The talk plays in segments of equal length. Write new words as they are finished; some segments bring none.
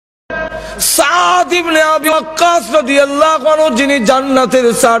সাদ ইবনে আবি ওয়াক্কাস রাদিয়াল্লাহু আনহু, যিনি জান্নাতের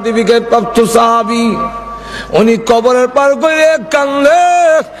সার্টিফিকেট প্রাপ্ত সাহাবী, উনি কবরের পার করে কান্দে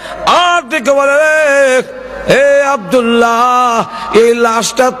আর ডেকে বলে, হে আব্দুল্লাহ, এই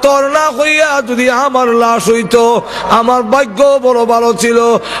লাশটা তোর না হইয়া যদি আমার লাশ হইতো আমার ভাগ্য বড় ভালো ছিল।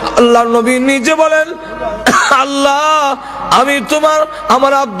 আল্লাহর নবী নিজে বলেন, আল্লাহ আমি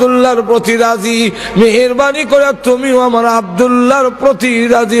আমার আব্দুল্লাহর প্রতি রাজি, মেহেরবানি করে তুমিও আমার আব্দুল্লাহর প্রতি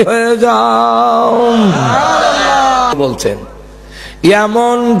রাজি হয়ে যাও। বলছেন,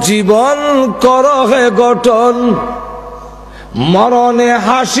 এমন জীবন করো হে গঠন, মরণে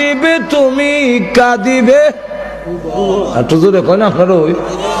হাসিবে তুমি কাঁদিবে। একটু জোরে কয় না আপনার ওই,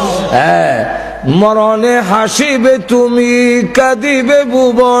 হ্যাঁ, মরণে হাসিবে তুমি কাঁদিবে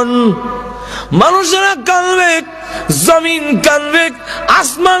ভুবন। মানুষেরা কাঁদবে, জমিন কাঁদবে,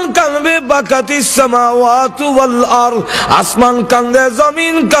 আসমান কাঁদবে, বাকাতিস সামাওয়াতু ওয়াল আরদ, আসমান কাঁদে,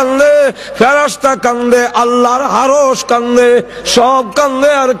 জমিন কাঁদে, ফেরেশতা কাঁদে, আল্লাহর আরশ কাঁদে, সব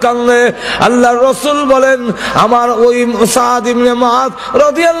কাঁদে আর কাঁদে। আল্লাহর রাসূল বলেন, আমার ওই সাদ ইবনে মুআদ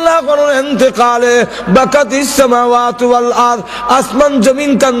রাদিয়াল্লাহু আনহুর ইন্তেকালে বাকাতিস সামাওয়াতু ওয়াল আরদ, আসমান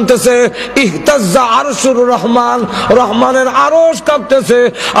জমিন কাঁদতেছে, ইহতাজ্জা আরশুর রহমান, রহমানের আরশ কাঁপতেছে।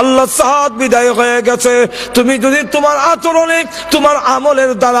 আল্লাহ সাদ বিদায় হয়ে গেছে। তুমি যদি তোমার আচরণে, তোমার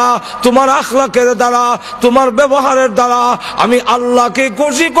আমলের দ্বারা, তোমার আখলাকের দ্বারা, তোমার ব্যবহারের দ্বারা আমি আল্লাহকে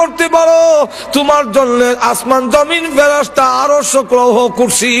খুশি করতে পারো, তোমার জন্য আসমান জমিন ফেরেশতা আরশ লৌহ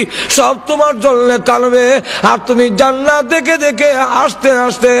কুরসি সব তোমার জন্য কাঁদবে। আর তুমি জান্নাত দেখে দেখে হাসতে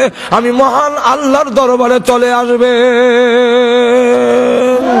হাসতে আমি মহান আল্লাহর দরবারে চলে আসবে।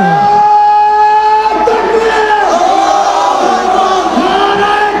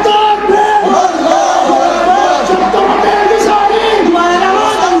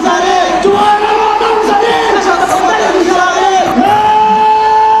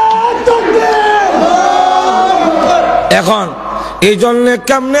 এখন এই জন্য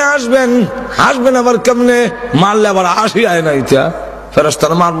কেমনে আসবেন, হাসবেন আবার কেমনে, মারলে আবার হাসি আয় না, ইচ্ছা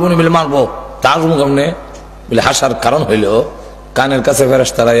ফেরেশতারা মারবো নি বলে মারবো, তা আসবো কেমনে বলে হাসার কারণ হইল কানের কাছে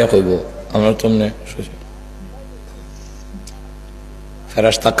ফেরেশতারা ইয়া কইব, আমরা তোমনে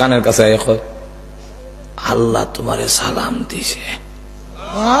ফেরেশতা কানের কাছে ইয়া কয়, আল্লাহ তোমারে সালাম দিছে।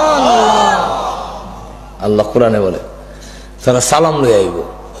 আল্লাহ কোরআনে বলে তারা সালাম লই আইব,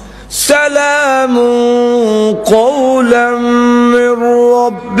 সালামু কওলাম মির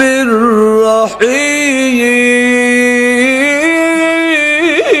রাব্বির রহিম।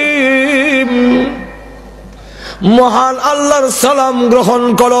 মহান আল্লাহর সালাম গ্রহণ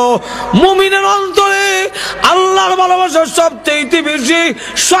করো। মুমিনের অন্তরে আল্লাহর ভালোবাসা সবচেয়ে বেশি,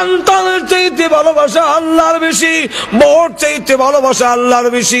 সন্তানের চাইতে ভালোবাসা আল্লাহর বেশি, বউর চাইতে ভালোবাসা আল্লাহর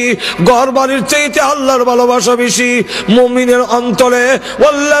বেশি, ঘর বাড়ির চাইতে আল্লাহর ভালোবাসা বেশি। মুমিনের অন্তরে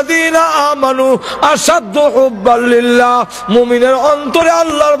ওয়াল্লাযীনা আমানু আশাদ্দু হুব্বান লিল্লাহ, মুমিনের অন্তরে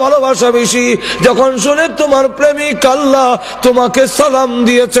আল্লাহর ভালোবাসা বেশি। যখন শুনে তোমার প্রেমিক আল্লাহ তোমাকে সালাম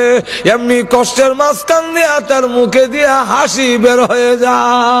দিয়েছে, এমনি কষ্টের মাঝখান দিয়ে তার মুখে দিয়ে হাসি বের হয়ে যায়।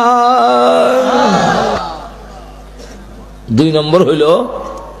 2 নম্বর হইল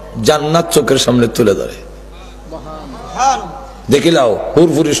জান্নাত চোখের সামনে তুলে ধরে। দেখিলাও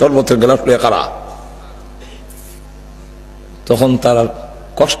হুরফুরি শরবতের গ্লাস লইয়া কারা, তখন তার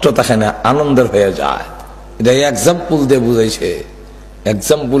কষ্ট থাকে না, আনন্দের হয়ে যায়। এটা এক্সাম্পল দিয়ে বুঝাইছে।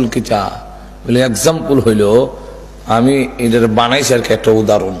 এক্সাম্পল কি চা বলে, এক্সাম্পল হইল আমি এটার বানাইছি আর কি একটা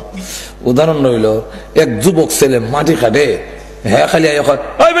উদাহরণ রইল, এক যুবক ছেলে মাটি কাটে, হ্যাঁ খালি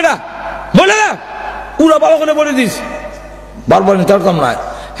ওই বেটা বলে না পুরা ভালো করে বলে দিস, বারবার নিতাম না,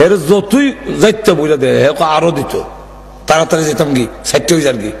 হের যতই যাইতে বলে দে হে আরো দিত, তাড়াতাড়ি যেতাম কি সাইটে হয়ে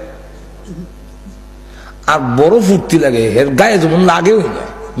যার কি। আর বড় ফুর্তি লাগে, হের গায়ে যেমন লাগে হই না,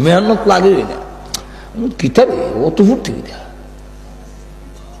 মেহনত লাগে হই না, কিতাবে অত ফুর্তি কিনা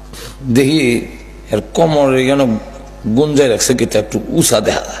দেখি এর কোমর এখানে গুঞ্জাই রাখছে, কিতা একটু উষা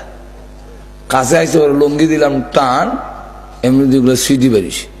দেখা যায়। কাছে আইসে ওর লঙ্গি দিলাম টান, এমনি যেগুলো সিডি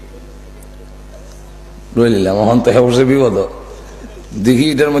বেরিস রয়ে নিলাম। এখন তো হেবসে বিপদ, দেখি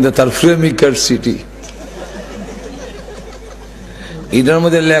এটার মধ্যে তার প্রেমিকার সিটি, এটার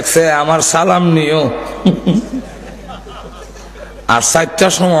মধ্যে লেখছে আমার সালাম নিও। আর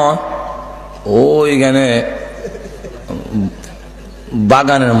 4টার সময় ওইখানে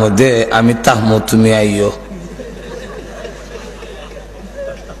বাগানের মধ্যে আমি তাহমো তুমি আইও।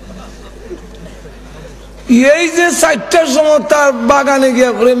 এই যে 4টার সময় তার বাগানে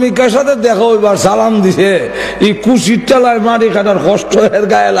গিয়া প্রেমিকার সাথে দেখা হইবার সালাম দিছে, এই কুশির টালায় মাটি কাটার কষ্ট এর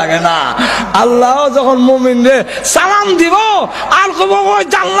গায়ে লাগে না। আল্লাহ যখন মুমিনরে সালাম দিব আর কব ওই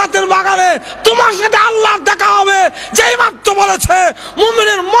জান্নাতের বাগানে তোমার সাথে আল্লাহর দেখা হবে, যেই মাত্র বলেছে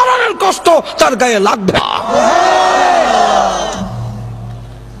মুমিনের মরণ মরণের কষ্ট তার গায়ে লাগবে না।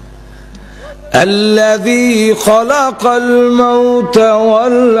 الذي خلق الموت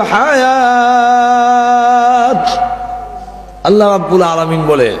والحياة আল্লাহ রাব্বুল আলামিন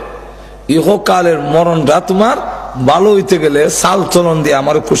বলে ইহকালের মরণটা তোমার ভালো হইতে গেলে চাল চলন দিয়ে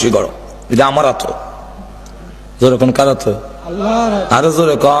আমার খুশি করো। এটা আমার হাত, জোরে কোন কার হাত? আরো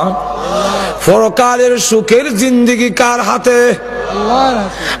জোরে কোন। পরকালের সুখের জিন্দেগি কার হাতে?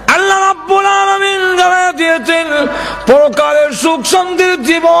 আল্লাহ রাব্বুল আলামিন জানিয়ে দিয়েছেন পরকালের সুখ শান্তির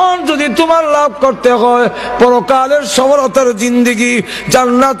জীবন যদি তোমার লাভ করতে হয়, পরকালের সফলতার জিন্দেগি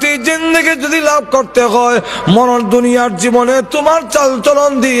জান্নাতি জিন্দেগি যদি লাভ করতে হয়, মরণ দুনিয়ার জীবনে তোমার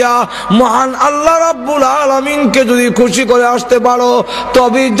চালচলন দিয়া মহান আল্লাহ রাব্বুল আলামিনকে যদি খুশি করে আসতে পারো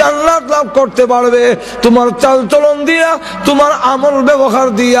তবেই জান্নাত লাভ করতে পারবে। তোমার চালচলন দিয়া তোমার আমল ব্যবহার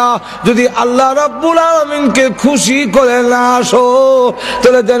দিয়া যদি আল্লাহ রাব্বুল আলামিনকে খুশি করে না আসো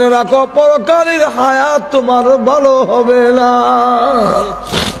তাহলে জেনে রাখো পরকালের হায়াত তোমার ভালো হবে না।